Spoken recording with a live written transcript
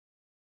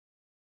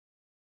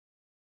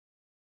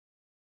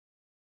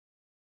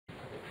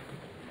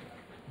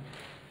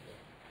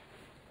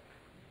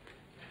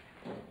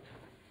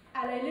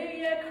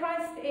Hallelujah,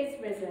 Christ is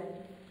risen.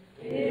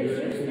 He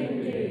is risen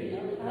indeed.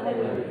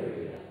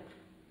 Hallelujah.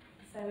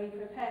 So we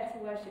prepare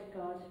to worship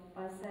God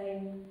by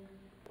saying,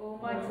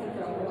 Almighty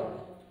God,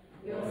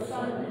 your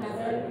Son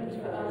has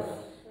opened for us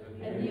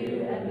a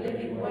new and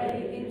living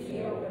way into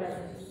your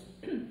presence.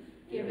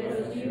 Give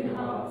us new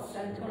hearts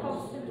and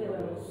constant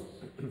wills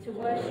to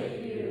worship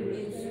you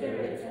in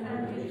spirit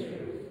and in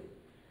truth.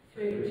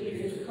 Through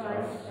Jesus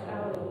Christ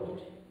our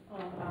Lord.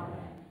 Amen.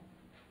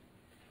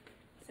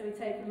 So we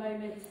take a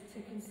moment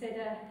to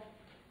consider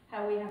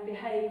how we have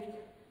behaved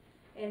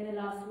in the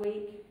last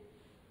week,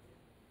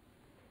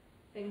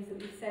 things that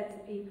we've said to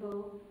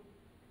people,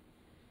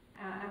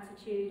 our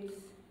attitudes,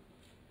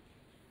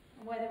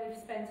 and whether we've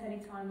spent any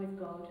time with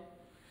God.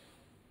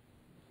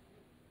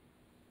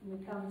 And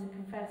we come to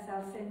confess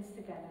our sins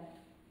together.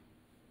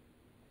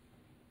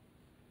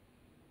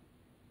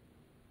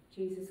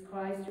 Jesus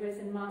Christ,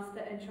 risen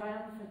Master and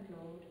triumphant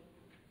Lord,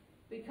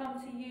 we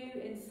come to you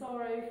in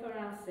sorrow for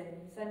our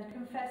sins and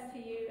confess to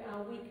you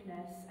our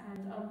weakness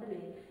and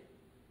unbelief.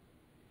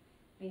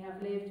 We have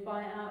lived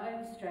by our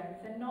own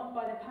strength and not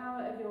by the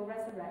power of your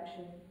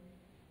resurrection.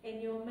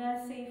 In your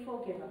mercy,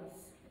 forgive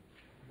us.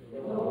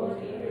 Lord,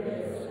 hear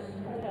us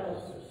and help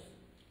us.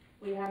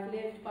 We have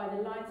lived by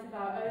the light of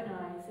our own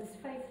eyes as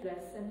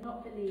faithless and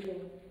not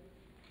believing.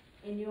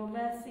 In your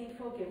mercy,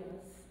 forgive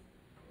us.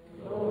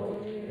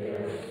 Lord,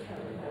 hear us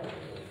and help us.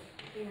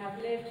 We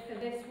have lived for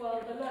this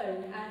world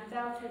alone and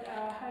doubted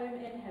our home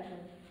in heaven.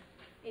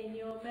 In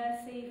your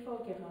mercy,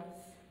 forgive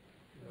us.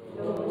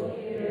 Lord,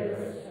 hear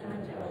us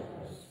and help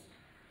us.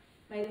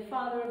 May the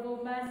Father of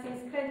all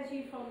mercies cleanse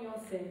you from your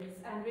sins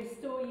and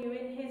restore you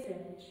in his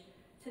image,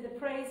 to the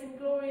praise and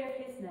glory of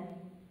his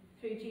name,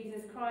 through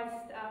Jesus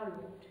Christ our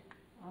Lord.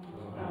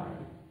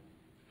 Amen.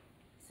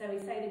 So we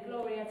say the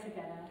Gloria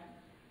together.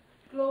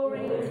 Glory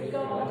to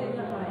God in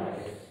the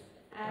highest,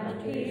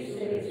 and peace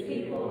to his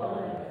people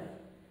on earth.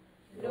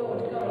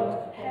 Lord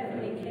God,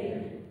 heavenly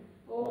King,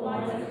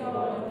 almighty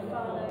God and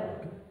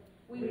Father,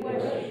 we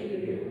worship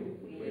you,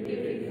 we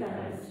give you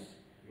thanks,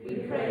 we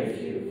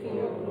praise you for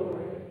your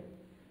glory.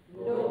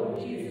 Lord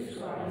Jesus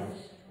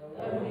Christ,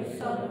 only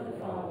Son of the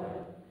Father,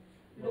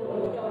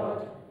 Lord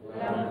God,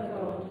 Lamb of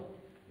God,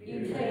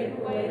 you take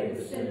away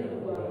the sin of the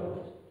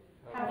world.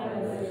 Have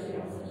mercy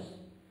on us.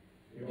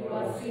 You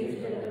are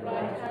seated at the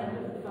right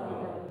hand of the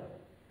Father.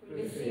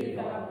 Receive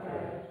our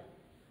prayer.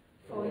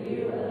 For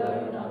you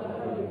alone are the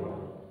Holy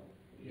One.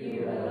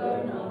 You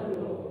alone are the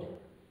Lord.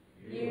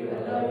 You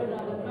alone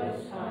are the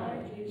Most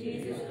High,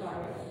 Jesus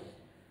Christ,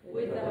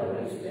 with the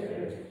Holy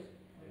Spirit,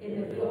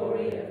 in the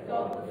glory of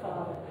God the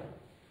Father.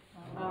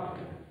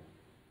 Amen.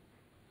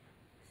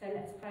 So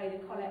let's pray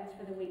the collect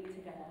for the week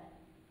together.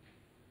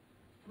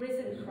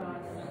 Risen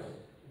Christ,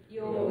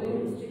 your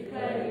wounds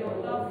declare your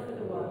love for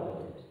the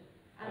world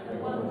and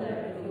the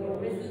wonder of your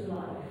risen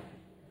life.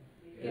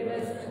 Give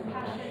us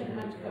compassion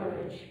and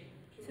courage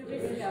to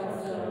risk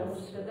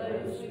ourselves for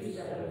those we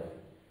serve,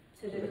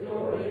 to the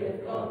glory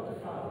of God the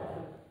Father.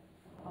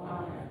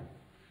 Amen.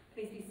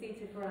 Please be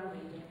seated for our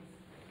readings.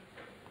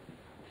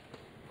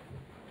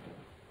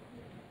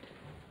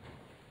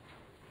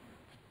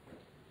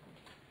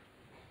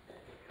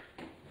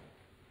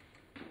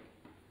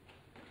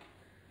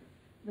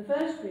 The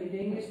first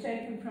reading is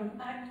taken from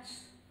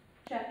Acts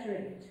chapter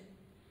 8.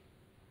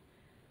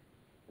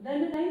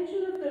 Then an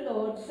angel of the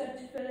Lord said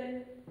to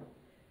Philip,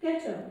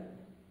 "Get up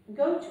and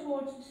go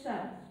towards the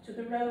south to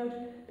the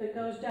road that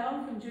goes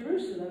down from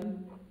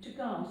Jerusalem to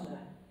Gaza.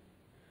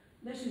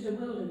 This is a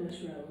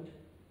wilderness road."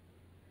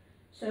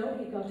 So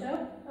he got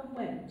up and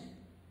went.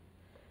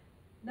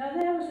 Now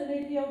there was an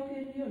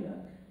Ethiopian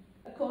eunuch,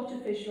 a court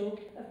official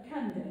of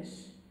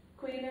Candace,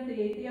 queen of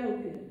the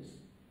Ethiopians,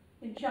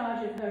 in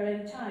charge of her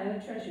entire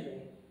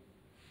treasury.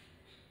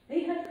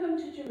 He had come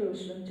to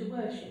Jerusalem to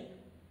worship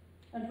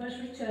and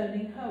was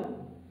returning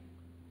home.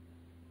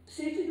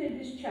 Seated in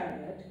his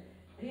chariot,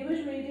 he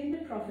was reading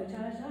the prophet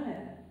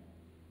Isaiah.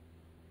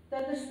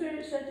 Then the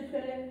Spirit said to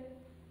Philip,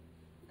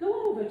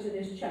 "Go over to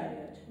this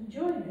chariot and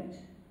join it."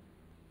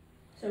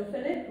 So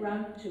Philip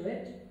ran to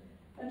it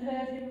and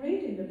heard him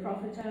reading the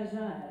prophet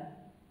Isaiah.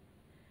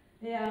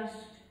 He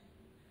asked,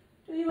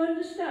 "Do you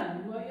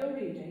understand what you're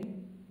reading?"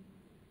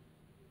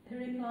 He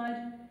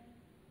replied,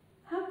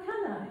 "How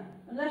can I,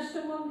 unless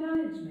someone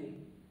guides me?"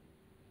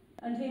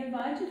 And he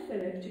invited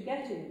Philip to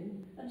get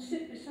in and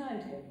sit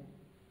beside him.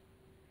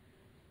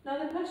 Now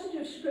the passage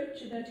of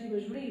scripture that he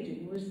was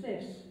reading was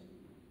this: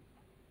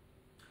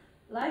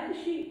 "Like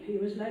a sheep he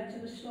was led to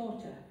the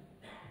slaughter,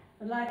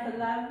 and like a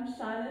lamb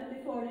silent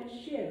before its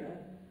shearer,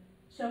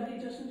 so he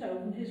doesn't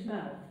open his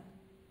mouth.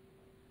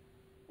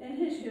 In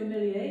his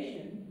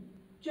humiliation,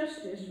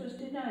 justice was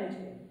denied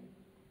him.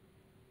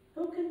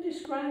 Who can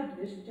describe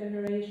this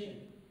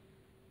generation?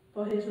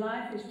 For his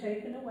life is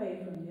taken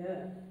away from the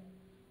earth."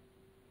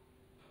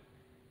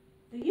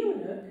 The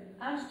eunuch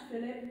asked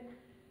Philip,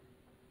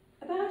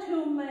 "About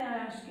whom, may I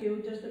ask you,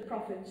 does the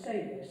prophet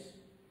say this?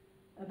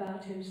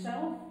 About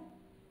himself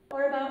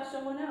or about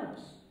someone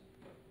else?"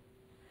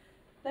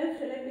 Then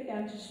Philip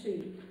began to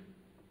speak.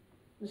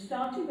 And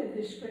starting with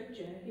this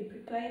scripture, he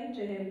proclaimed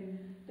to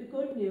him the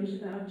good news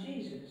about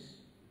Jesus.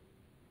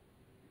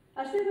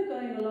 As they were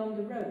going along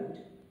the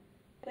road,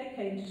 they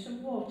came to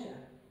some water.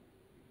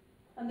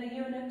 And the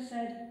eunuch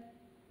said,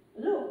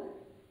 "Look,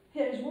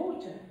 here is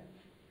water.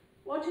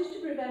 What is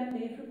to prevent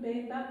me from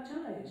being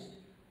baptized?"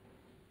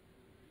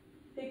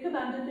 He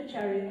commanded the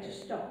chariot to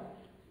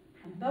stop,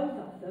 and both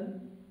of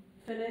them,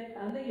 Philip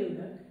and the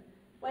eunuch,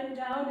 went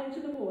down into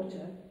the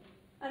water,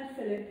 and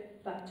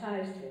Philip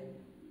baptized him.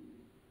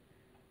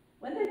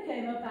 When they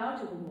came up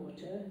out of the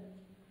water,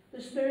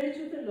 the Spirit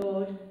of the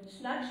Lord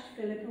snatched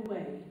Philip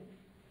away.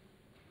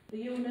 The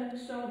eunuch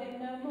saw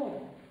him no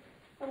more,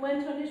 and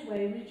went on his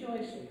way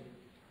rejoicing.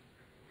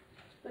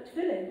 But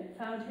Philip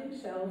found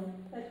himself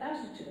at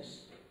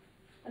Azotus,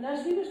 and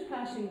as he was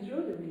passing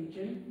through the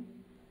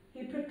region,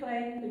 he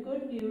proclaimed the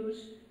good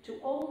news to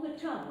all the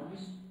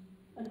towns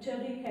until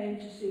he came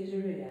to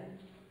Caesarea.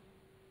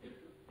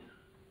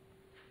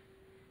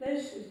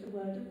 This is the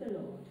word of the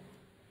Lord.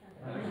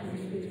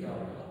 Thanks be to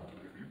God.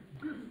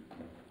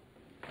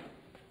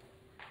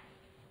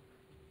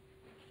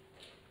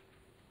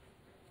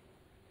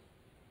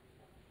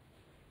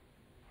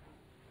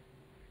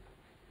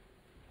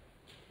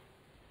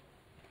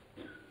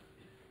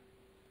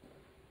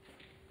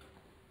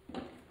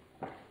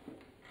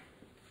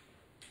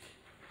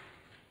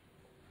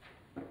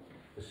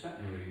 The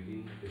second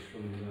reading is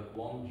from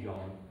 1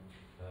 John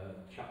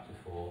chapter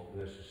 4,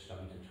 verses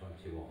 7 to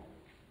 21.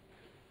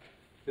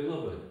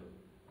 Beloved,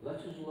 let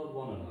us love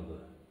one another,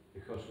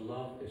 because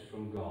love is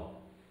from God.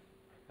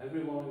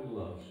 Everyone who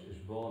loves is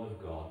born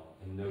of God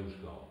and knows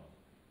God.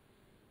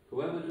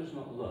 Whoever does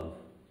not love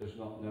does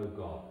not know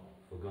God,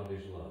 for God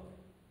is love.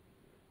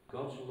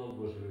 God's love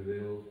was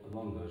revealed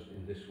among us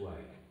in this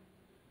way.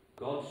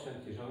 God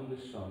sent his only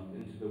Son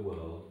into the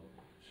world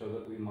so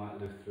that we might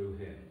live through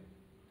him.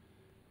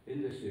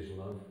 In this is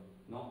love,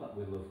 not that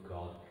we love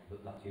God,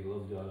 but that he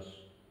loved us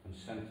and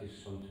sent his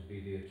Son to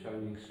be the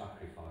atoning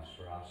sacrifice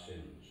for our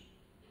sins.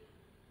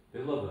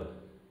 Beloved,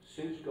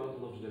 since God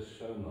loves us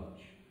so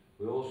much,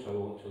 we also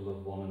ought to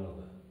love one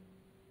another.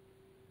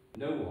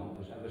 No one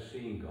has ever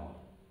seen God.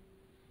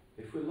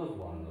 If we love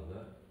one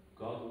another,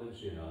 God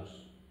lives in us,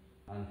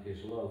 and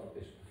his love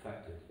is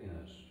perfected in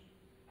us.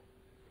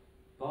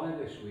 By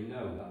this we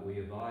know that we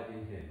abide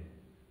in him,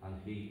 and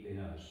he in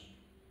us,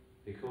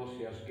 because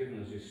he has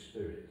given us his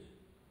Spirit.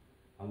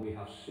 And we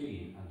have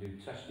seen and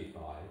do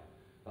testify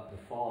that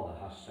the Father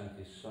has sent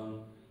his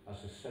Son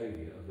as the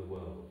Saviour of the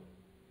world.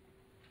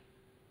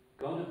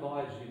 God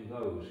abides in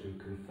those who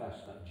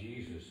confess that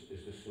Jesus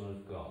is the Son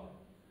of God,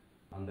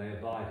 and they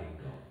abide in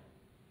God.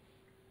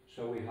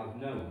 So we have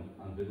known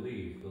and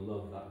believed the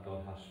love that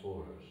God has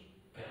for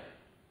us.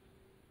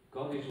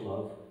 God is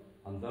love,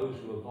 and those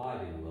who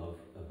abide in love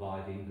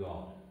abide in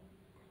God,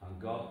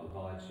 and God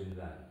abides in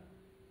them.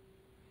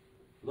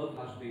 Love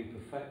has been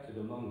perfected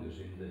among us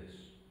in this,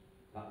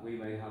 that we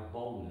may have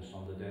boldness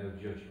on the day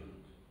of judgment,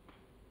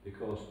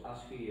 because as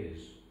he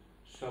is,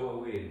 so are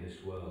we in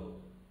this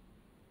world.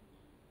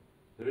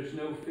 There is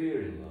no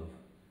fear in love,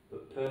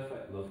 but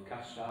perfect love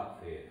casts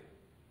out fear,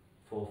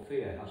 for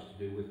fear has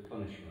to do with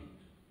punishment.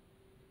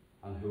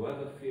 And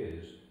whoever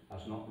fears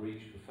has not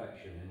reached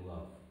perfection in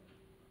love.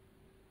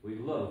 We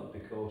love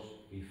because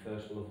he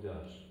first loved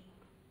us.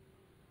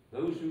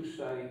 Those who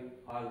say,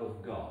 "I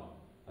love God,"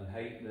 and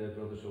hate their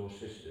brothers or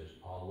sisters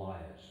are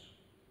liars.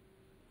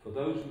 For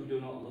those who do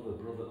not love a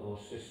brother or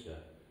sister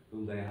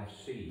whom they have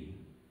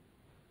seen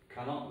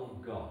cannot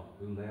love God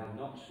whom they have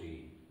not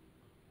seen.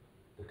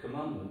 The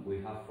commandment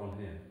we have from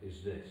him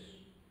is this: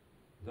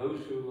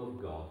 those who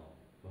love God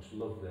must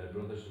love their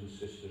brothers and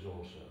sisters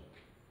also.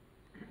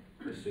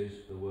 This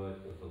is the word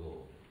of the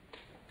Lord.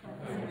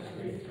 Thanks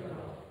be to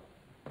God.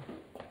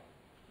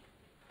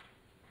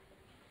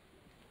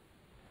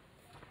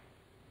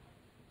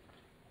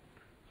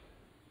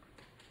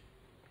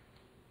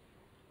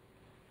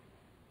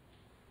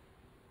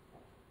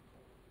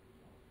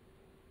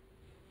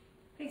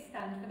 Please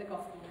stand for the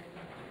Gospel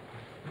reading.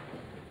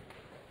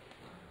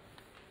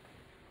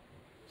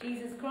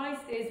 Jesus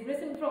Christ is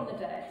risen from the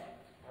dead.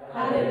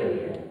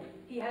 Hallelujah.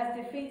 He has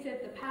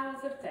defeated the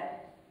powers of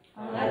death.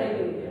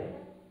 Hallelujah.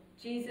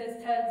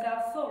 Jesus turns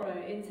our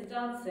sorrow into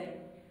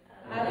dancing.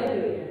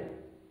 Hallelujah.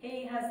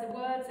 He has the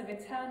words of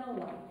eternal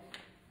life.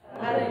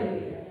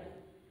 Hallelujah.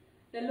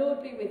 The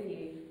Lord be with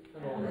you.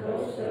 And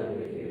also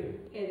with you.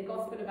 Hear the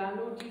Gospel of our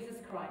Lord Jesus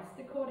Christ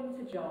according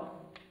to John.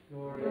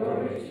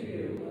 Glory to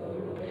you, O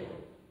Lord.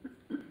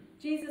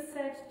 Jesus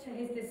said to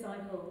his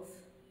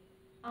disciples,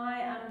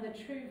 "I am the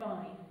true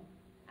vine,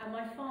 and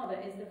my Father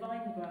is the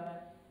vine grower.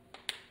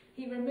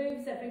 He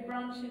removes every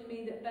branch in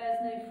me that bears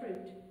no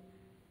fruit.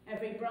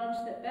 Every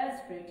branch that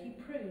bears fruit he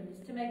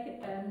prunes to make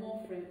it bear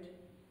more fruit.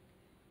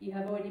 You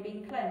have already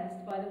been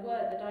cleansed by the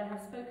word that I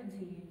have spoken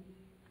to you.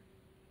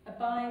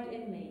 Abide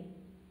in me,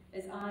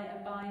 as I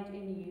abide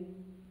in you.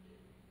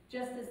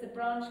 Just as the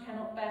branch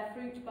cannot bear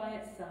fruit by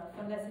itself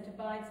unless it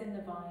abides in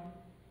the vine,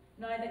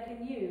 neither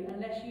can you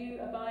unless you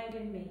abide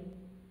in me.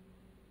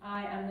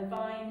 I am the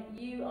vine,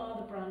 you are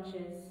the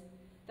branches.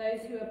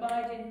 Those who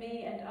abide in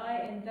me and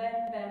I in them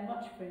bear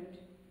much fruit,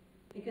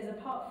 because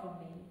apart from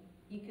me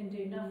you can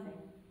do nothing.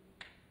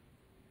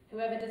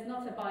 Whoever does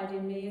not abide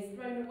in me is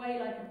thrown away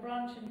like a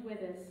branch and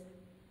withers.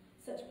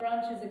 Such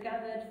branches are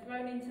gathered,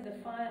 thrown into the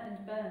fire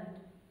and burned.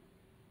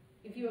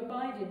 If you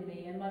abide in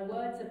me and my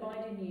words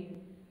abide in you,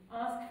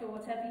 ask for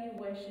whatever you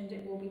wish and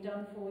it will be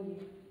done for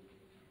you.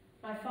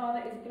 My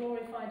Father is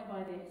glorified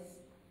by this,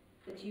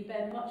 that you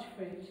bear much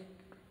fruit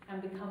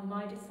and become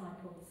my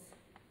disciples.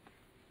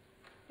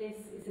 This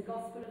is the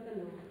gospel of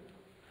the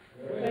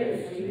Lord.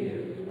 Praise to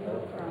you, O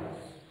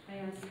Christ. May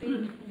I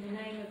speak in the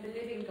name of the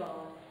living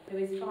God, who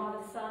is Father,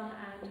 Son,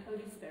 and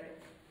Holy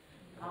Spirit.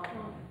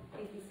 Amen.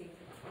 Please be seated.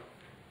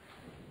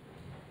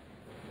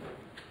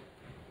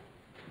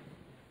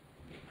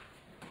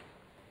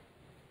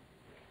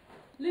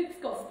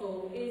 Luke's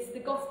Gospel is the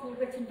Gospel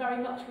written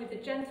very much with the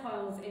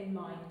Gentiles in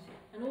mind,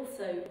 and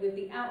also with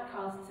the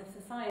outcasts of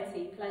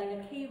society playing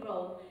a key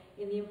role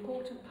in the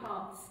important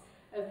parts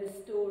of the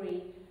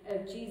story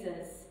of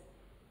Jesus.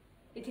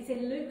 It is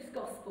in Luke's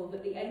Gospel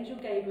that the angel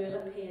Gabriel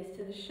appears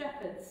to the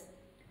shepherds,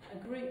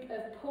 a group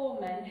of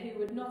poor men who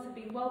would not have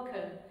been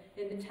welcome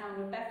in the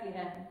town of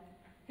Bethlehem,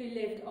 who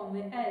lived on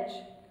the edge,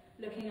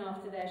 looking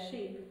after their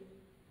sheep.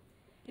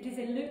 It is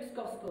in Luke's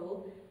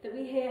Gospel that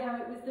we hear how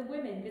it was the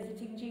women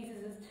visiting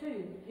Jesus'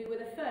 tomb who were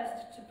the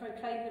first to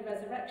proclaim the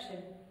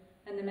resurrection,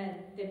 and the men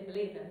didn't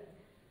believe them.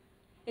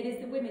 It is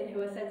the women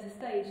who are centre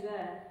stage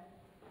there.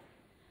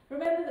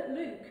 Remember that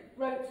Luke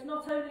wrote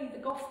not only the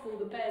Gospel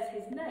that bears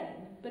his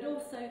name, but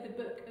also the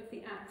book of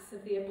the Acts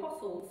of the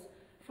Apostles,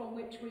 from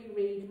which we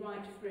read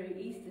right through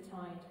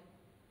Eastertide.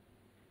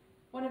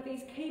 One of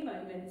these key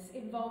moments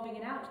involving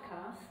an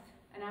outcast,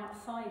 an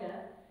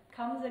outsider,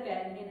 comes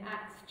again in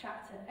Acts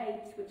chapter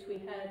 8, which we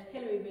heard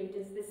Hilary read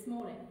us this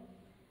morning.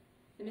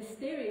 The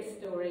mysterious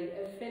story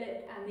of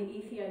Philip and the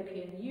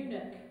Ethiopian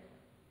eunuch.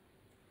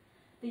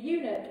 The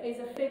eunuch is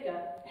a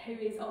figure who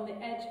is on the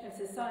edge of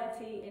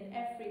society in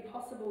every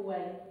possible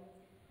way.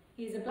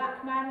 He is a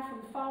black man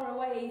from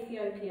faraway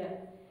Ethiopia.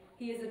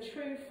 He is a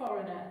true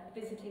foreigner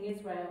visiting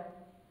Israel.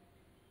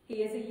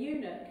 He is a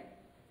eunuch.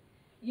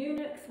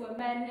 Eunuchs were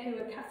men who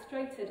were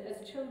castrated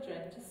as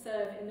children to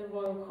serve in the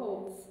royal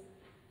courts.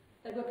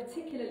 They were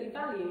particularly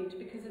valued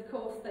because, of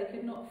course, they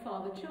could not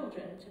father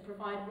children to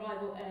provide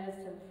rival heirs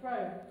to the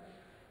throne.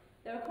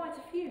 There are quite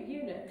a few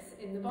eunuchs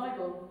in the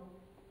Bible.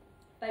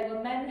 They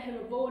were men who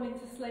were born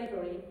into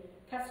slavery,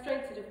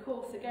 castrated, of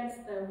course,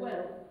 against their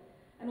will,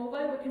 and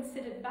although were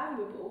considered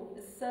valuable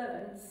as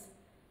servants,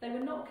 they were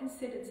not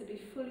considered to be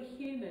fully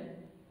human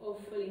or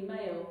fully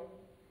male.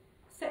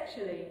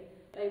 Sexually,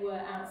 they were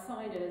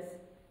outsiders.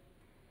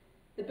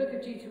 The book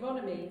of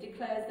Deuteronomy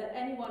declares that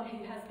anyone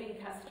who has been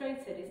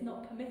castrated is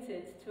not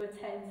permitted to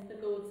attend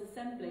the Lord's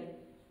assembly.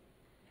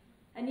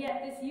 And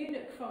yet this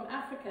eunuch from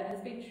Africa has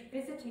been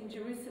visiting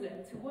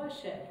Jerusalem to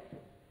worship,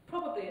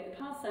 probably at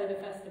the Passover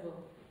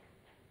festival.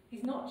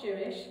 He's not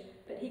Jewish,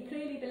 but he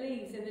clearly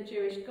believes in the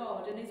Jewish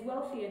God and is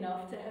wealthy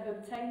enough to have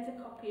obtained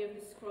a copy of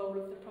the scroll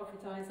of the prophet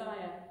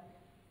Isaiah.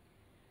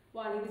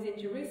 While he was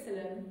in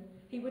Jerusalem,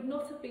 he would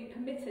not have been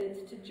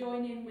permitted to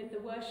join in with the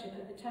worship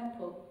at the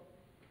temple.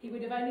 He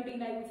would have only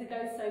been able to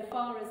go so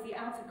far as the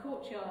outer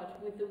courtyard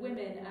with the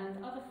women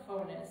and other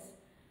foreigners.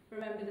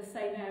 Remember the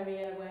same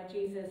area where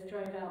Jesus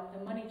drove out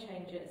the money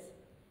changers.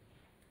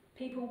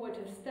 People would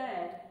have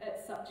stared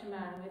at such a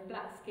man with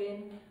black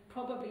skin,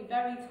 probably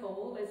very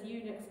tall, as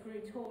eunuchs grew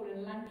tall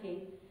and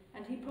lanky,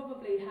 and he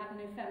probably had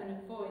an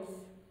effeminate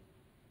voice.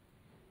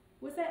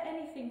 Was there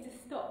anything to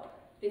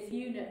stop this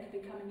eunuch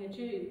becoming a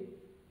Jew?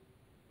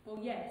 Well,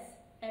 yes,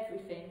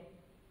 everything.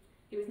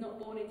 He was not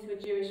born into a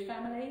Jewish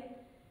family.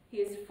 He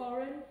is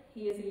foreign,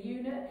 he is a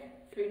eunuch,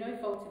 through no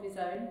fault of his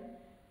own.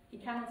 He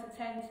cannot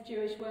attend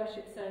Jewish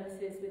worship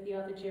services with the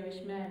other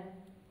Jewish men.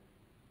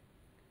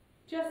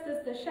 Just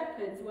as the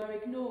shepherds were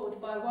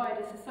ignored by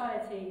wider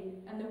society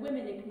and the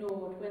women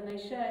ignored when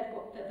they shared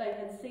that they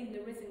had seen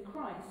the risen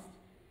Christ,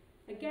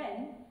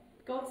 again,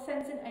 God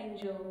sends an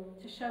angel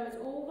to show us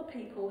all the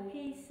people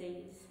he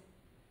sees,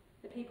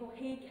 the people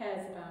he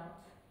cares about.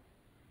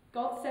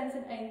 God sends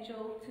an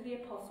angel to the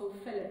apostle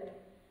Philip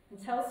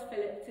and tells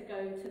Philip to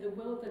go to the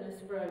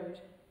wilderness road,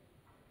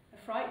 a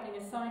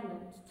frightening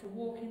assignment to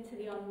walk into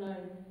the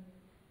unknown.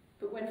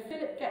 But when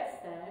Philip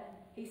gets there,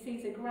 he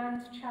sees a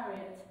grand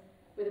chariot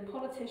with a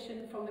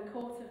politician from the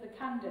court of the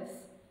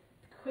Candace,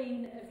 the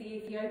queen of the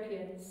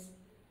Ethiopians.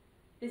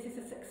 This is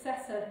a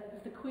successor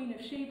of the Queen of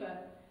Sheba,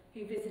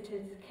 who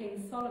visited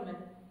King Solomon.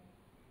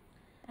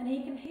 And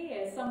he can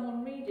hear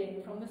someone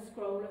reading from the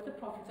scroll of the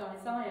prophet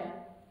Isaiah.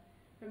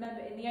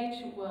 Remember, in the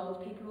ancient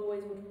world, people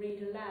always would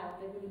read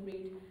aloud. They wouldn't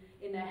read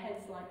in their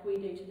heads like we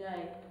do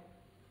today.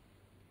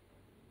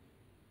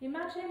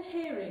 Imagine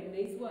hearing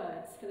these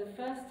words for the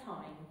first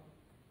time.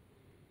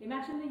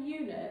 Imagine the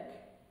eunuch,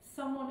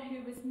 someone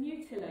who was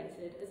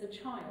mutilated as a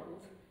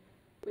child,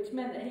 which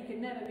meant that he could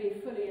never be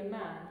fully a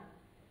man,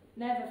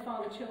 never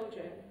father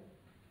children,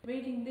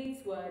 reading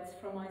these words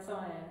from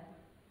Isaiah.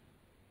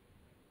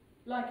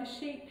 Like a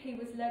sheep he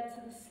was led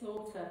to the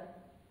slaughter,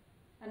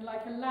 and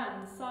like a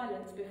lamb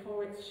silent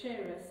before its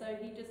shearer, so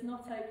he does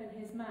not open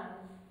his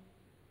mouth.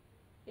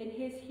 In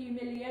his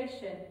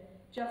humiliation,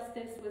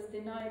 justice was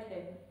denied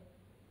him.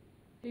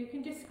 Who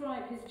can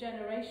describe his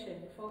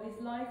generation? For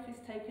his life is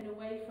taken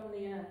away from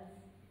the earth.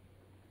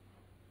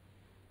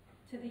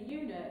 To the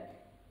eunuch,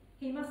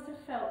 he must have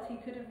felt he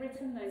could have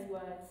written those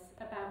words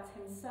about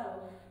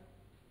himself.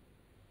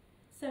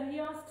 So he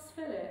asks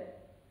Philip,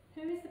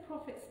 "Who is the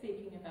prophet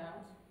speaking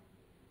about?"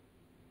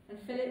 And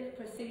Philip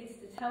proceeds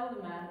to tell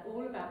the man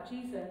all about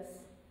Jesus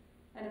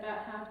and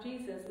about how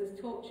Jesus was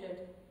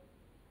tortured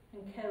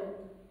and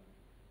killed.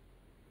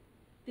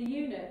 The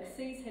eunuch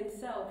sees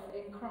himself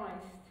in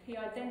Christ. He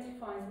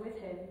identifies with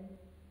him.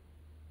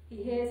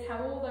 He hears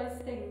how all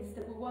those things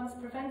that were once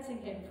preventing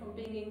him from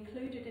being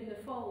included in the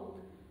fold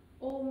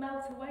all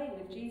melt away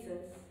with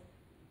Jesus.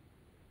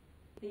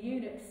 The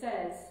eunuch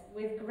says,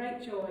 with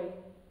great joy,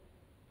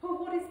 "Well,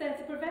 what is there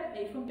to prevent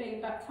me from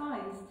being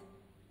baptized?"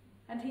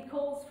 And he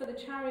calls for the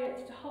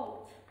chariot to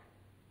halt,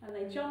 and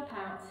they jump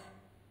out,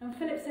 and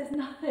Philip says,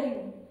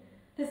 "Nothing.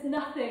 There's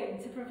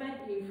nothing to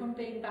prevent you from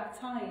being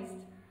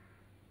baptized."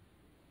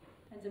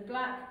 And a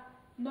black,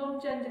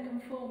 non-gender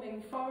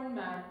conforming foreign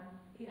man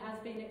who has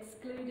been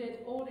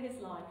excluded all his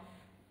life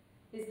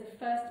is the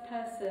first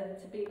person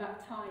to be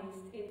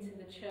baptized into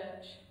the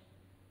church.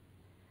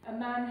 A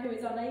man who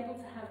is unable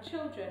to have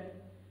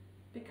children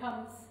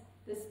becomes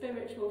the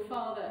spiritual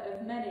father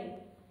of many,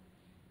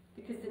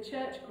 because the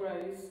church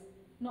grows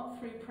not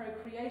through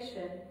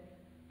procreation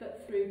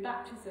but through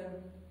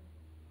baptism.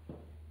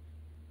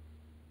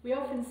 We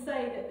often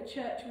say that the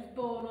church was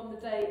born on the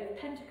day of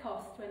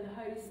Pentecost when the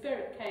Holy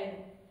Spirit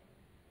came,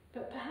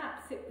 but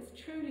perhaps it was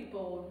truly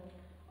born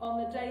on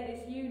the day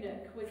this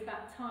eunuch was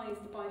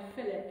baptized by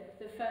Philip,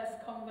 the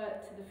first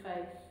convert to the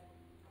faith.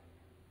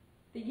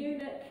 The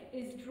eunuch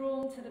is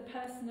drawn to the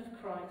person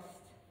of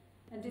Christ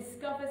and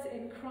discovers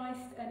in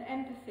Christ an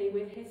empathy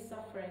with his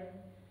suffering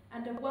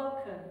and a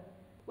welcome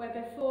where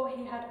before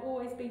he had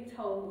always been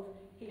told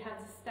he had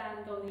to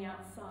stand on the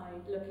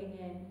outside looking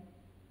in.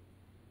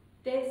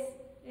 This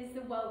is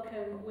the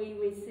welcome we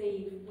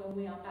receive when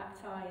we are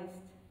baptized,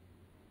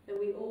 that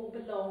we all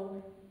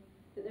belong,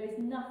 that there is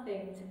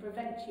nothing to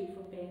prevent you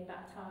from being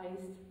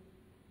baptized.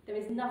 There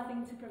is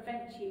nothing to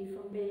prevent you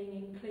from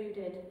being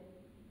included.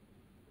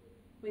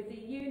 With the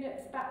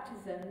eunuch's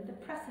baptism, the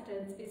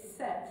precedent is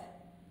set.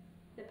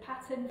 The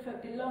pattern for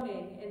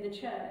belonging in the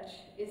church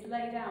is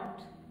laid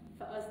out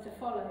for us to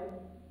follow.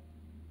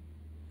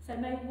 So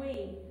may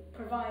we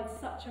provide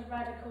such a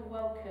radical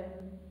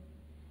welcome.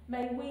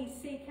 May we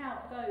seek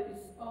out those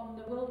on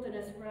the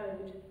wilderness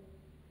road,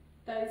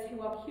 those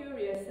who are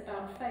curious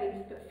about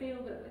faith but feel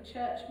that the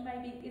church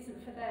maybe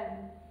isn't for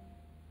them.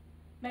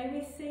 May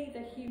we see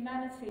the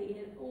humanity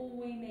in all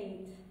we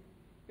meet,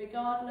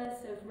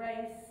 regardless of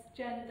race,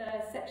 gender,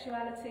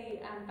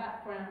 sexuality and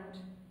background.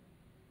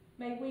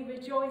 May we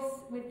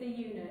rejoice with the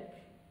eunuch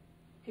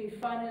who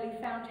finally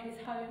found his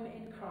home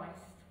in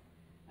Christ,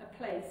 a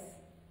place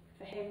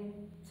for him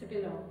to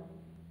belong.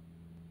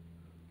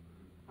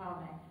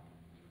 Amen.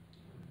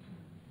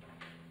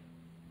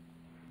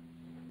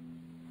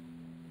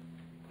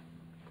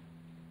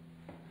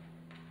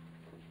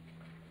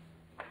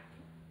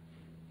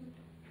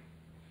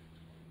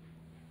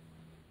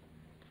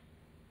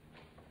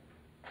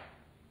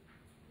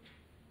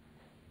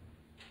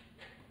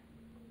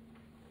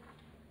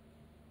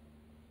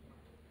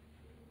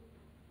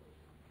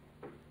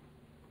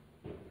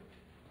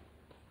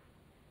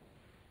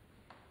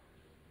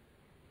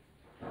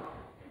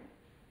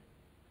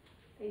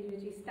 Please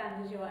would you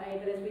stand as you are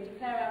able as we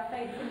declare our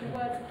faith in the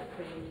words of the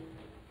Creed.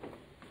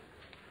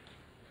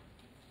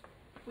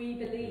 We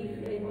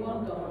believe in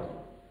one God,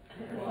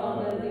 the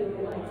Father, the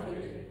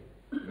Almighty,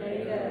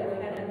 maker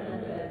of heaven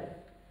and earth,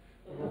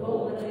 of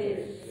all that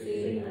is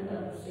seen and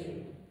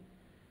unseen.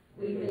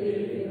 We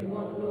believe in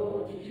one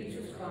Lord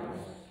Jesus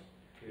Christ,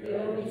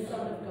 the only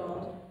Son of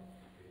God,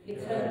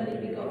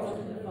 eternally begotten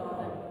of the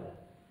Father,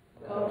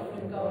 God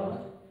from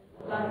God,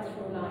 light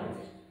from light,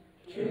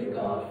 true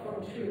God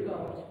from true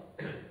God,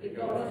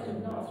 begotten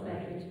and not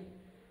made,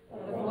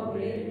 of one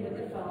being with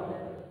the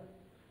Father.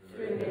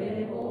 Through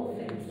him all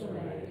things were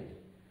made.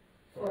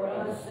 For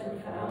us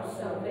and for our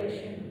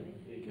salvation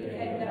he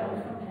came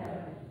down from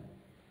heaven,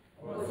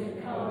 was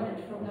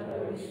incarnate from the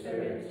Holy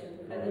Spirit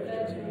and the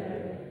Virgin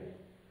Mary,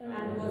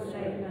 and was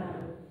made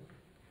man.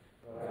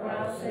 For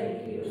our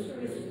sake he was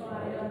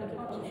crucified under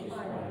Pontius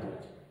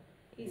Pilate.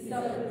 He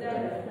suffered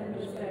death and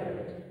was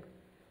buried.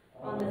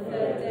 On the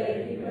third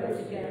day he rose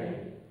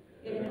again,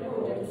 in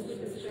accordance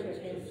with the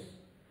Scriptures.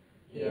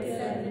 He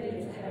ascended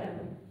into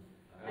heaven,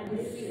 and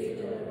is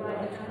seated at the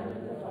right hand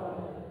of the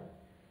Father.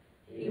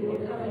 He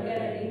will come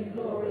again in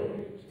glory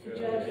to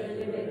judge the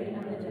living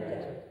and the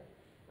dead,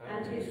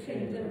 and his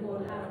kingdom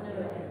will have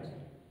no end.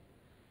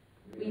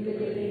 We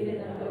believe in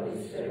the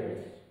Holy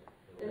Spirit,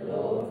 the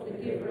Lord,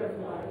 the giver of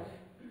life,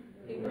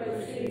 who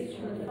proceeds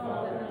from the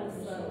Father and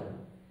the Son,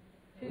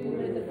 who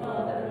with the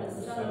Father and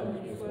the Son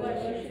is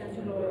worshipped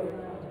and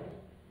glorified,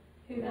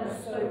 who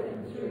has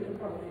spoken through the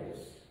prophets.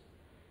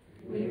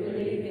 We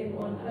believe in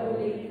one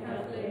Holy,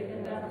 Catholic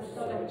and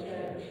Apostolic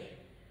Church.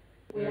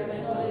 We have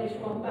acknowledged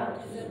one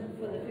baptism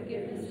for the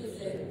forgiveness of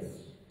sins.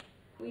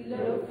 We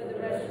look for the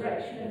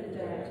resurrection of the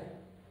dead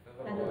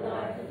and the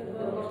life of the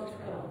world to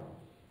come.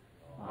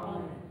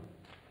 Amen.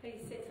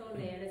 Please sit or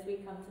kneel as we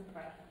come to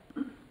pray.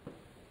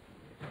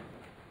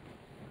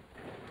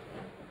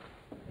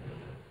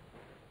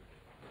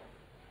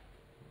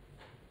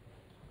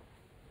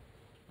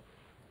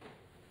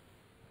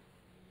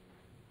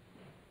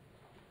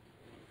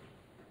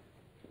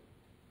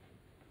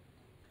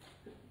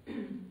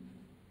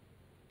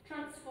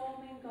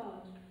 Transforming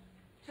God,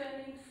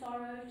 turning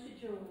sorrow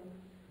to joy,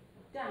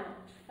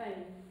 doubt, faith,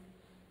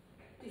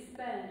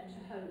 despair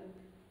to hope.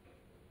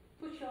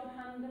 Put your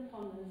hand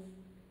upon us,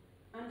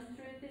 and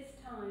through this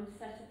time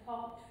set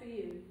apart for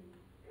you,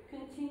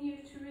 continue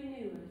to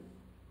renew us.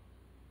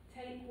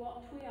 Take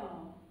what we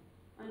are,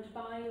 and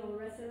by your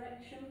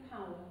resurrection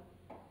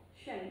power,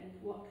 shape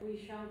what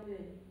we shall be.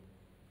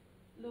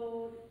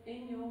 Lord,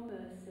 in your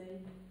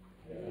mercy,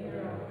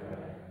 hear our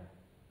prayer.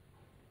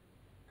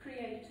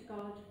 Creator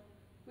God,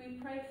 we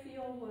pray for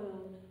your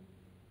world,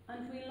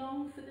 and we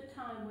long for the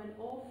time when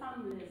all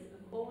families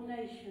of all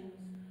nations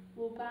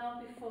will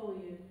bow before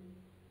you,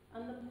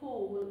 and the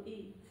poor will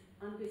eat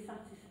and be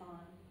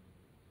satisfied.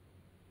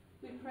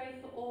 We pray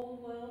for all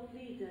world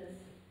leaders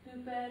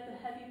who bear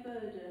the heavy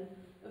burden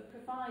of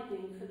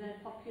providing for their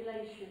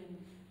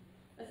populations,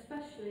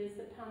 especially as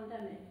the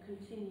pandemic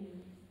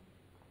continues.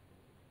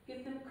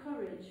 Give them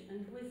courage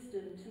and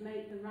wisdom to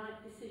make the right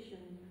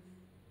decisions.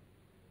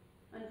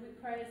 And we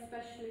pray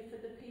especially for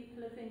the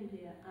people of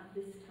India at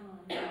this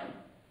time.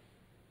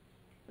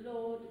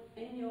 Lord,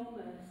 in your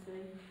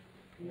mercy,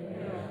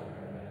 hear our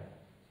prayer.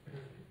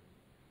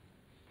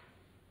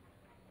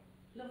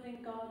 Loving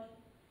God,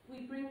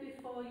 we bring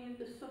before you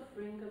the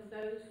suffering of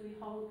those we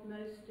hold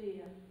most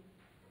dear,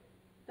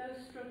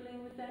 those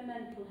struggling with their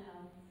mental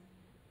health,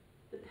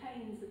 the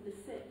pains of the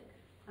sick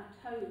at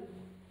home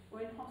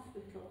or in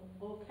hospital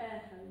or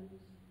care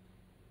homes,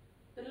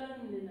 the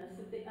loneliness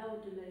of the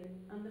elderly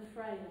and the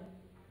frail,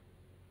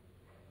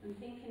 and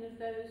thinking of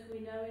those we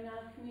know in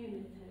our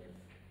communities,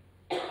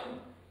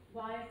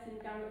 Wyatt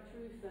and Garrett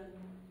Ruthan,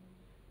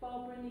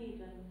 Barbara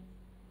Needham,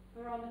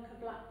 Veronica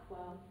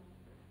Blackwell,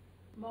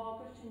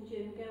 Margaret and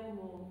Jim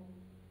Gilmore,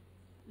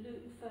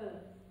 Luke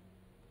Firth,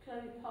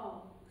 Chloe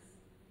Parks,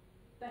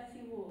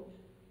 Betty Wood,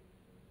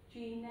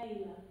 Jean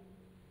Naylor,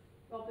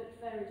 Robert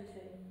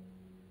Verity,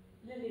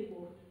 Lily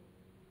Wood,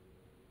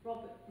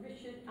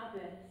 Richard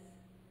Abbess,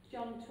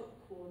 John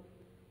Tuckwood,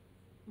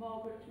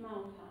 Margaret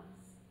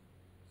Malpass,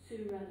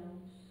 Sue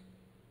Reynolds.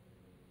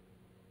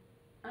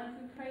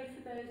 And we pray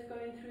for those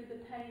going through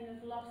the pain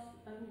of loss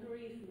and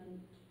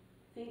bereavement,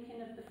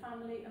 thinking of the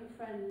family and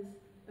friends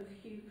of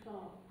Hugh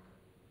Clark.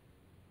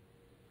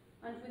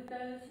 And with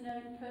those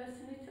known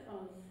personally to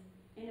us,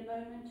 in a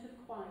moment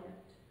of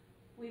quiet,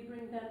 we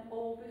bring them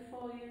all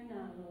before you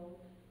now, Lord.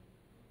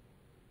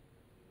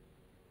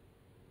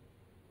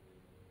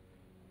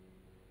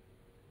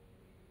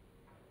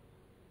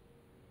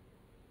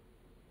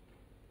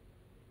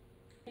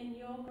 In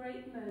your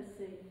great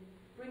mercy,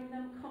 bring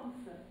them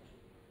comfort,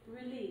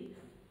 relief,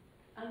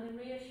 and the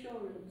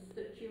reassurance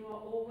that you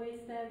are always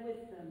there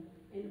with them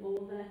in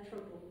all their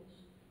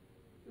troubles.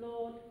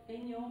 Lord,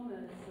 in your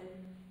mercy.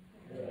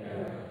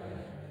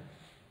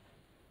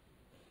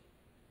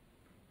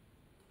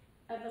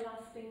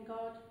 Everlasting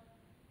God,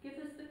 give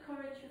us the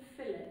courage of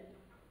Philip,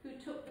 who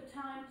took the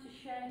time to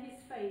share his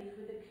faith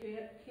with a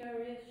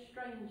curious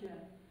stranger,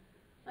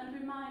 and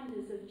remind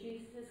us of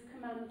Jesus'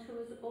 command to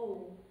us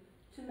all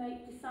to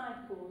make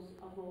disciples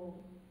of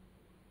all.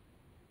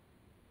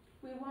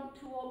 We want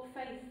to walk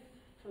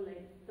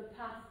faithfully the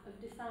path of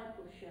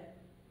discipleship,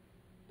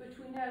 but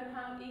we know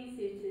how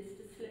easy it is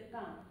to slip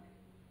back.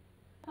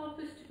 Help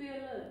us to be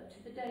alert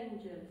to the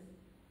dangers,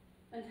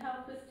 and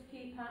help us to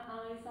keep our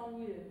eyes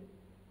on you.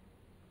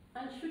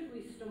 And should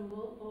we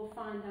stumble or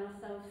find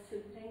ourselves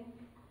slipping,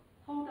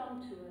 hold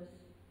on to us,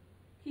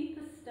 keep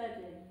us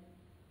steady,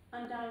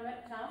 and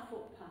direct our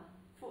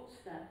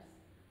footsteps,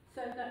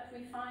 so that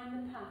we find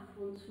the path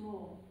once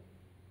more,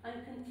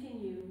 and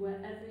continue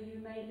wherever you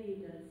may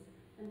lead us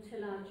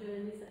until our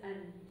journey's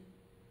end.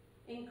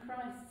 In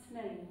Christ's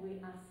name we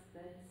ask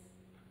this.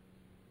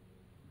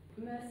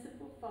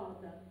 Merciful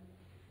Father,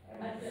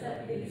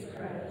 accept these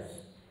prayers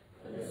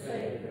for the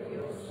sake of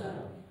your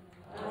Son,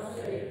 our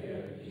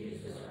Saviour,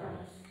 Jesus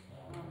Christ.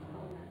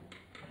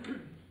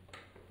 Amen.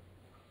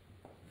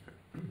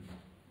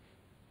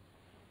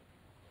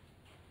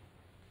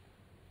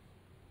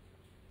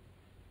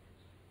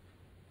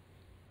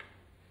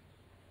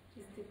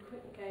 Just a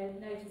quick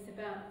notice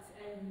about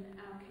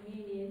our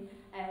communion.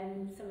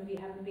 Some of you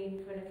haven't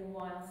been for a little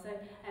while, so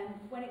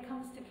when it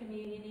comes to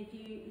communion, if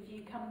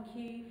you come and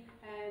queue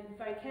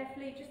very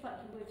carefully, just like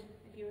you would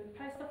if you were at the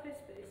post office,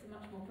 but it's a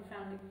much more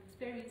profound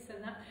experience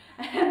than that.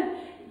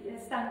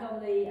 Stand on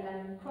the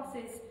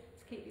crosses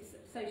to keep you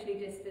socially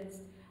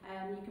distanced.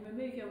 You can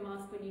remove your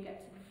mask when you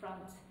get to the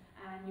front,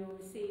 and you'll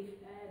receive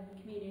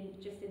communion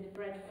just in the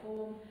bread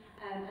form,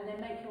 and then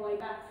make your way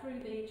back through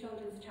the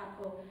children's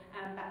chapel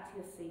and back to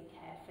your seat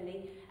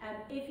carefully.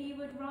 If you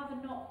would rather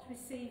not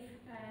receive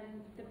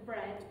the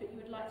bread, but you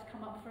would like to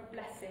come up for a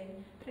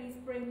blessing, please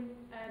bring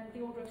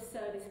the order of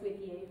service with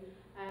you,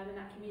 and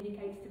that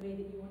communicates to me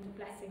that you want a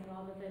blessing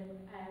rather than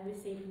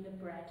receiving the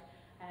bread.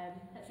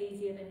 That's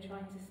easier than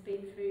trying to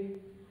speak through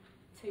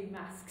two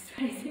masks,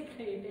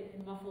 basically, a bit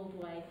in a muffled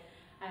way.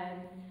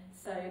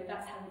 So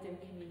that's how we're doing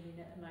communion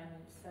at the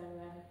moment. So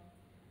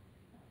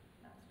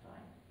that's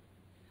fine.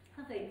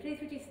 Lovely. Please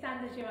would you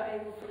stand as you are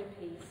able for the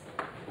peace.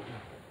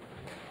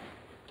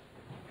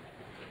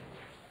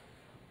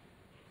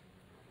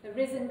 The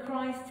risen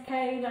Christ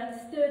came and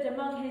stood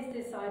among his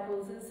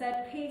disciples and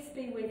said, "Peace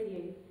be with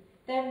you."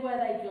 Then were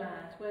they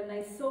glad when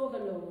they saw the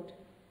Lord.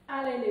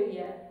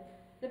 Alleluia.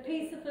 The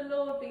peace of the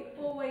Lord be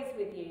always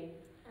with you.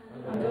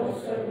 And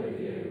also with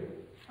you.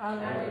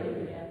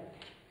 Alleluia.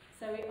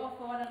 So we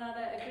offer one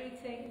another a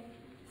greeting,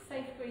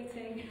 safe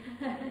greeting.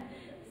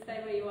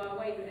 Stay where you are,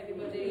 wave at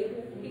everybody.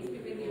 Peace be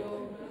with you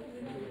all.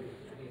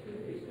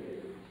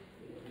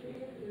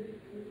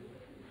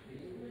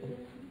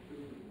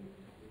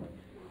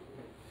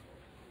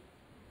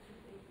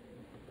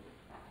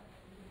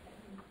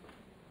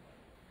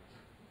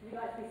 Would you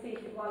like to be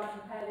seated while I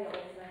prepare the altar?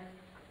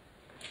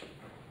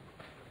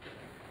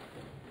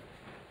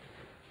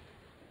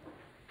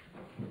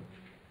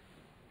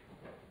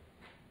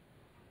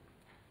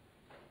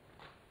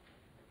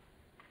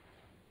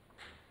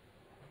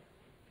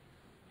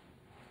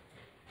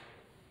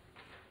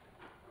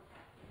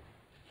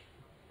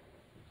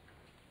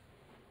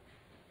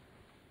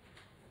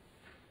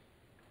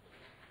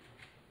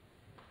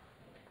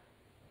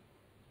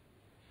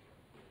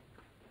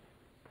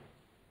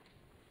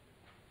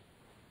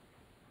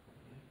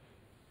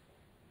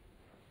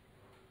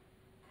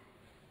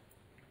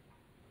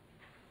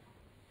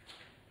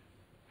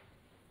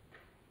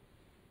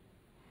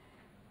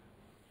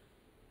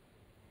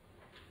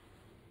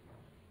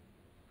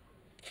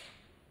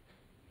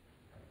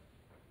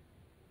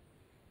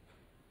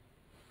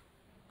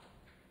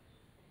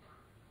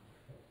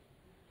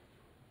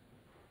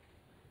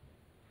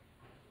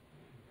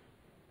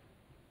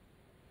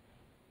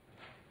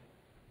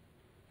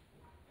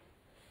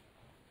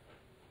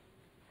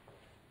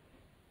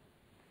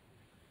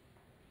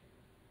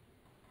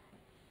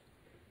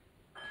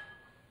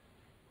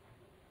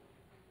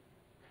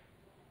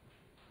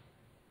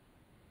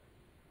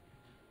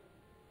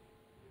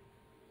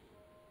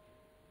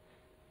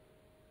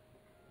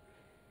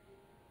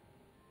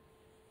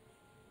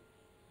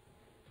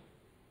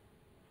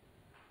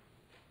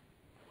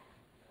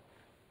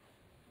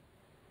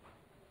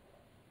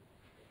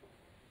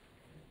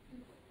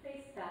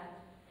 Please stand.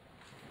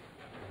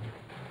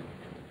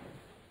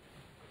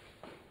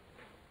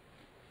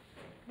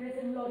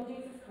 Risen Lord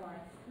Jesus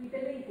Christ, we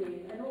believe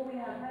you and all we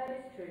have heard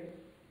is true.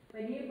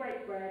 When you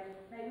break bread,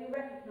 may we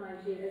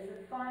recognise you as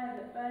the fire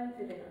that burns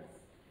within us,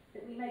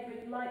 that we may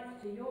bring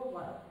light to your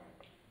world.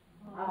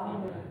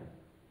 Amen.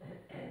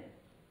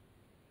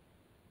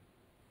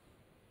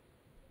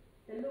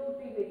 The Lord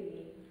be with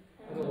you.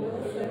 And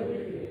also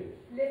with you.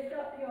 Lift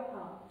up your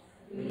hearts.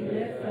 We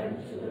lift them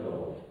to the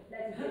Lord.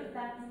 Let us give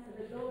thanks to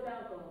the Lord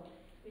our God.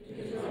 It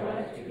is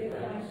right to give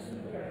thanks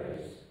and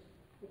praise.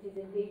 It is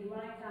indeed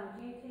right, our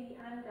duty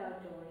and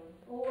our joy,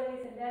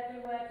 always and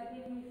everywhere to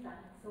give you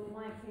thanks,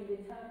 Almighty and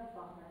Eternal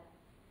Father.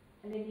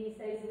 And in these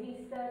days of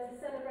Easter, to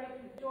celebrate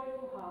with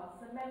joyful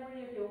hearts the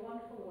memory of your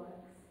wonderful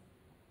works.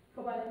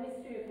 For by the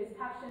mystery of his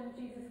passion,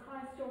 Jesus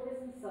Christ, your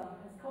risen Son,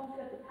 has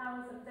conquered the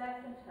powers of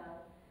death and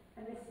hell,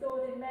 and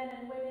restored in men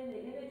and women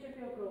the image of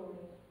your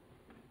glory.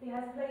 He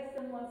has placed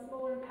them once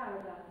more in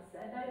paradise,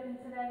 and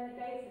opened to them the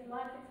gates of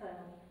life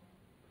eternal.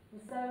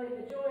 And so, in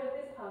the joy of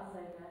this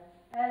Passover,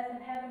 earth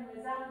and heaven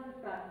resound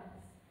with gladness,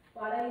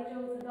 while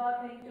angels and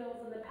archangels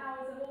and the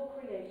powers of all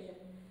creation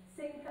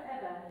sing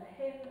forever the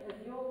hymn of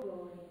your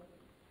glory.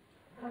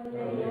 Holy,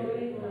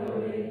 holy,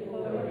 holy,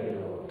 holy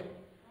Lord,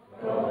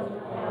 God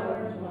of power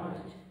and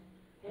might,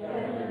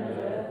 heaven and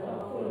earth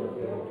are full of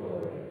your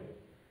glory.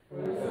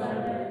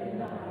 Hosanna in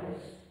the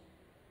highest.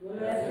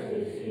 Blessed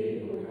is he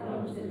who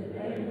comes in the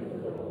name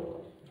of the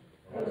Lord.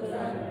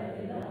 Hosanna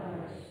in the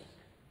highest.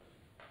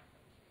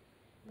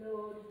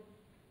 Lord,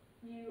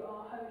 you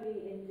are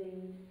holy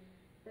indeed,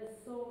 the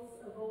source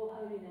of all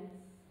holiness.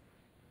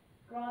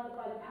 Grant that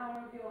by the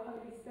power of your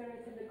Holy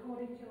Spirit and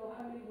according to your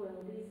holy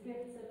will, these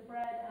gifts of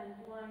bread and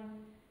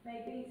wine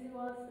may be to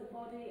us the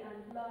body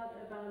and blood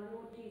of our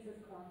Lord Jesus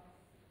Christ,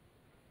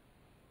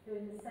 who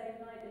in the same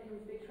night that he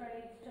was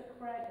betrayed took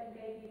bread and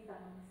gave you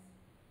thanks.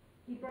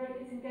 He broke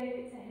it and gave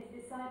it to his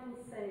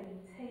disciples,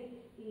 saying,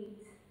 "Take,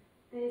 eat.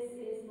 This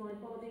is my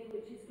body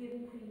which is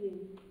given for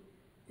you.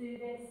 Do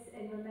this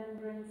in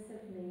remembrance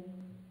of me."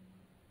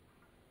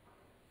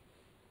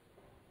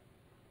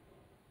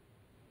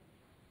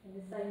 In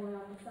the same way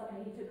after supper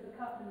he took the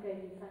cup and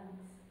gave you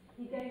thanks.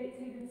 He gave it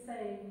to them,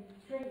 saying,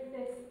 "Drink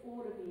this,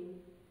 all of you.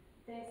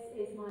 This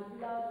is my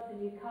blood of the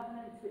new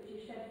covenant, which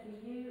is shed for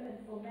you and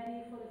for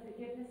many for the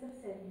forgiveness of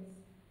sins.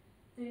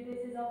 Do this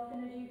as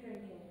often as you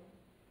drink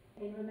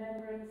it, in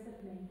remembrance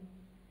of me.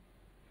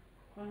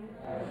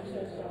 Christ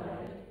has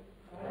died.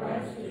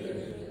 Christ is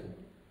risen.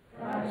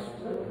 Christ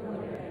will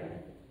come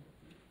again.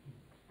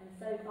 And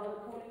so,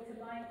 Father, calling to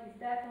mind his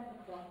death on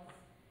the cross,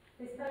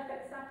 his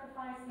perfect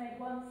sacrifice made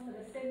once for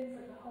the sins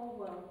of the whole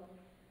world,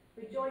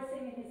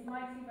 rejoicing in his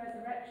mighty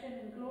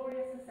resurrection and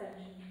glorious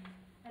ascension,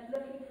 and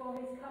looking for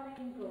his coming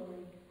in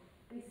glory,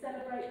 we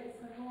celebrate this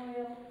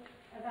memorial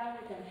of our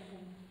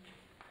redemption.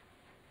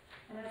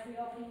 And as we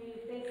offer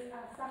you this,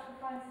 our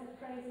sacrifice of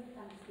praise and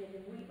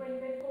thanksgiving, we bring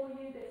before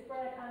you this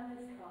bread and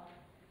this cup,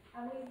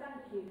 and we thank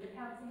you for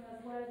counting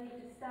us worthy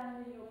to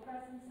stand in your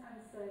presence and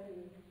serve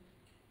you.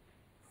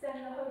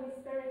 Send the Holy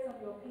Spirit on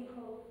your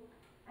people,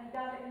 and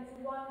gather into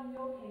one in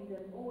your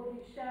kingdom all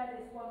who share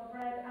this one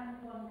bread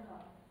and one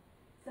cup,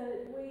 so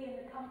that we, in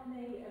the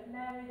company of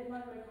Mary, the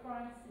Mother of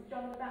Christ, St.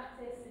 John the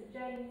Baptist, St.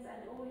 James,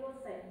 and all your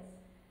saints,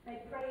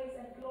 may praise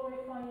and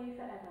glorify you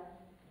forever,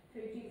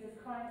 through Jesus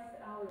Christ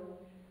our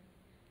Lord.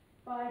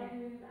 By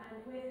whom, and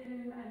with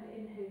whom, and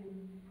in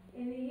whom,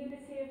 in the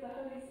unity of the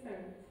Holy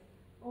Spirit,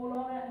 all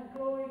honour and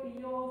glory be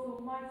yours,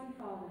 Almighty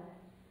Father,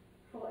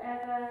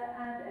 forever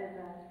and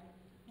ever.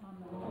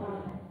 Amen.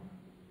 Amen.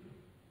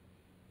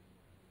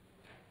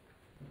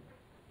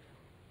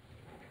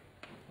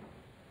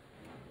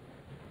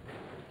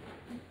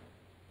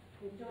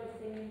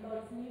 Rejoicing in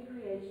God's new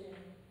creation,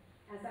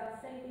 as our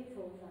Saviour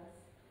taught us,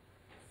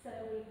 so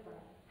we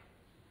pray.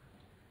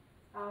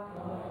 Our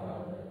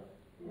Father,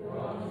 who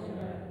art in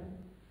heaven,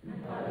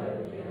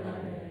 hallowed be thy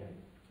name.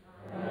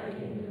 Thy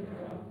kingdom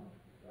come,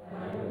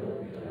 thy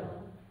will be done,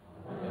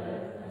 on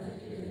earth as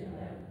it is in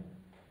heaven.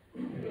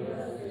 Give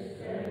us this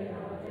day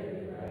our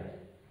daily bread,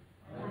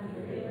 and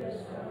forgive us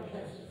our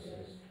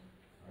trespasses,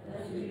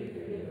 as we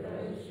forgive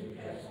those who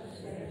trespass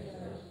against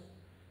us.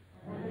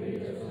 And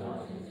lead us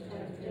not into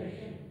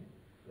temptation,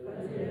 but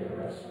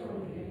deliver us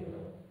from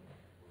evil.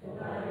 For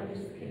thine is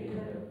the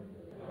kingdom,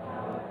 the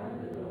power, and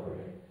the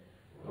glory,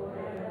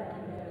 forever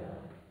and ever.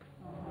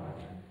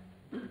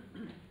 Amen.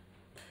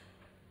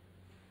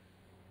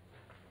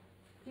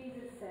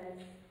 Jesus says,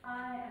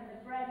 I am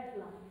the bread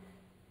of life.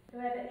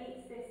 Whoever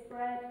eats this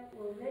bread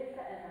will live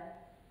forever.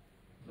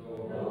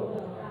 Lord,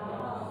 our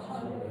hearts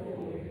hunger for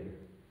you.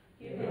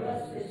 Give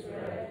us this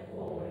bread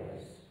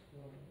always.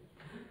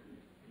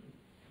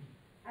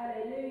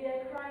 Alleluia,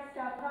 Christ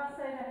our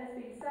Passover has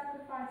been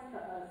sacrificed for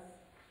us.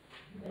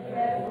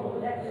 Therefore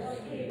let us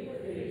keep the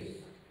feast.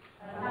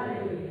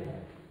 Alleluia.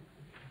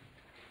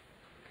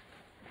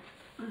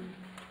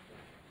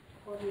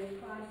 Body of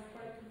Christ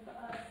broken for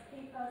us,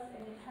 keep us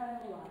in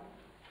eternal life.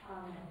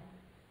 Amen.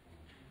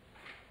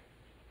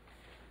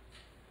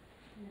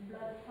 And the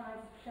blood of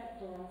Christ shed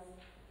for us,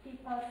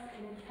 keep us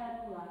in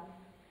eternal life.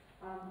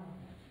 Amen.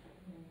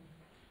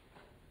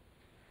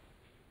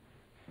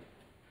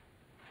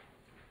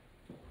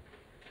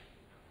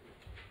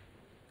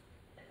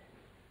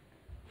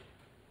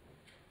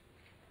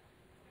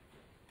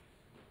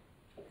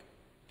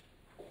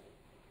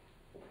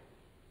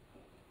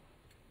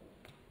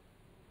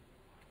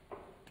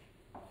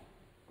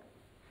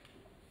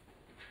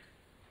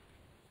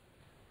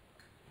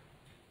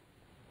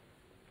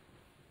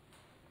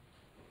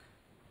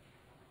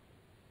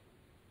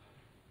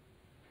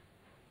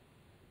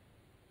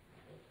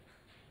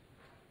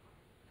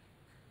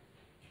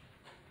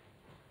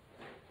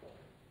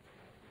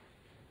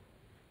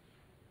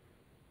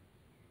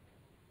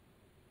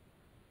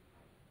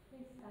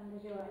 Please stand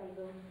as you are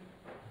able.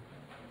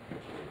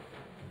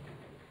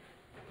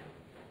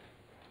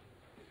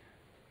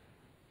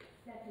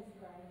 Let us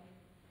pray.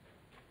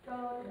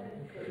 God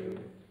of truth,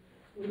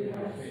 We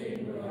have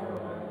seen with our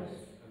eyes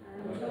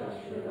and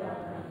touched with our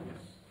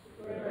hands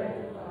the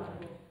bread of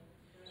life.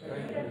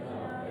 Strengthen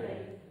our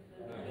faith,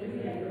 that we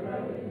may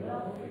grow in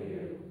love for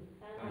you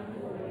and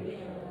for each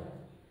other.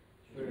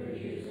 Through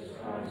Jesus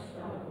Christ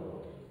our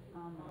Lord.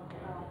 Amen.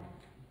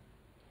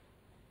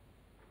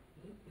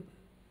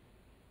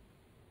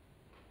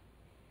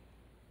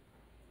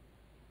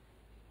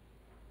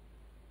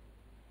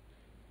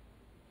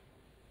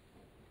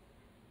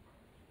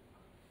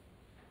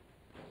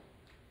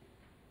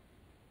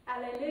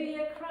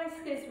 Alleluia,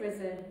 Christ is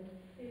risen.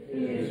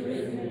 He is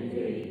risen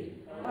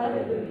indeed.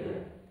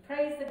 Alleluia.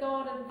 Praise the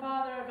God and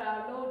Father of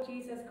our Lord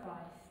Jesus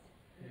Christ.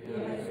 He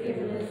has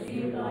given us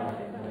new life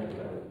and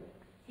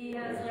hope. He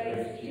has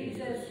raised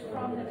Jesus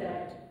from the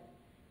dead.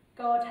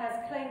 God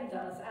has claimed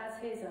us as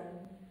his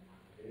own.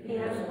 He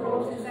has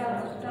brought us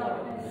out of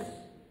darkness.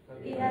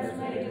 He has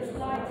made us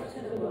light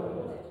to the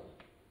world.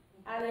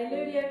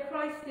 Alleluia,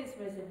 Christ is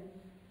risen.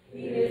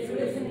 He is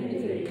risen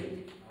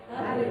indeed.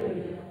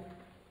 Alleluia.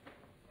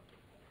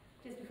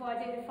 Just before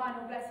I do the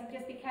final blessing,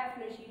 just be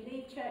careful as you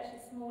leave church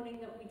this morning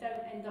that we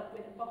don't end up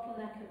with a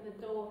bottleneck at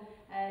the door.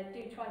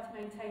 Do try to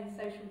maintain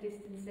social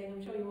distancing.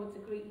 I'm sure you want to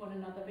greet one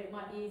another, but it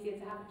might be easier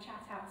to have a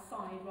chat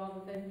outside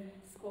rather than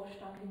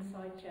squashed up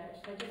inside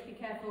church. So just be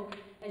careful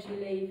as you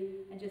leave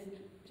and just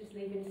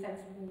leave in a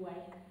sensible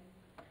way.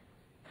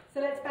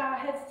 So let's bow our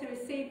heads to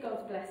receive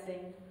God's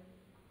blessing.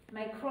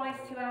 May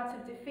Christ, who out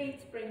of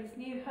defeat brings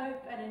new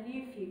hope and a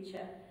new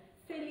future,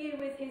 fill you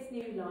with his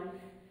new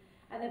life.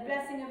 And the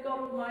blessing of God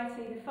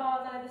Almighty, the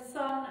Father, the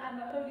Son,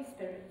 and the Holy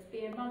Spirit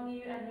be among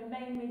you and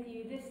remain with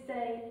you this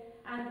day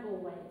and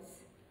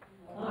always.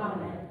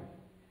 Amen.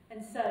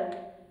 And so,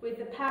 with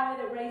the power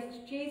that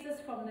raised Jesus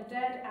from the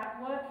dead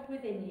at work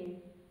within you,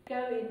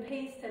 go in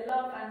peace to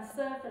love and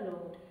serve the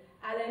Lord.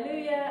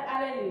 Alleluia,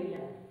 alleluia.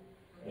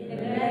 In the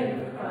name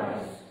of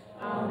Christ.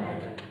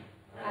 Amen.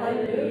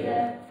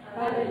 Alleluia,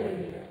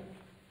 alleluia.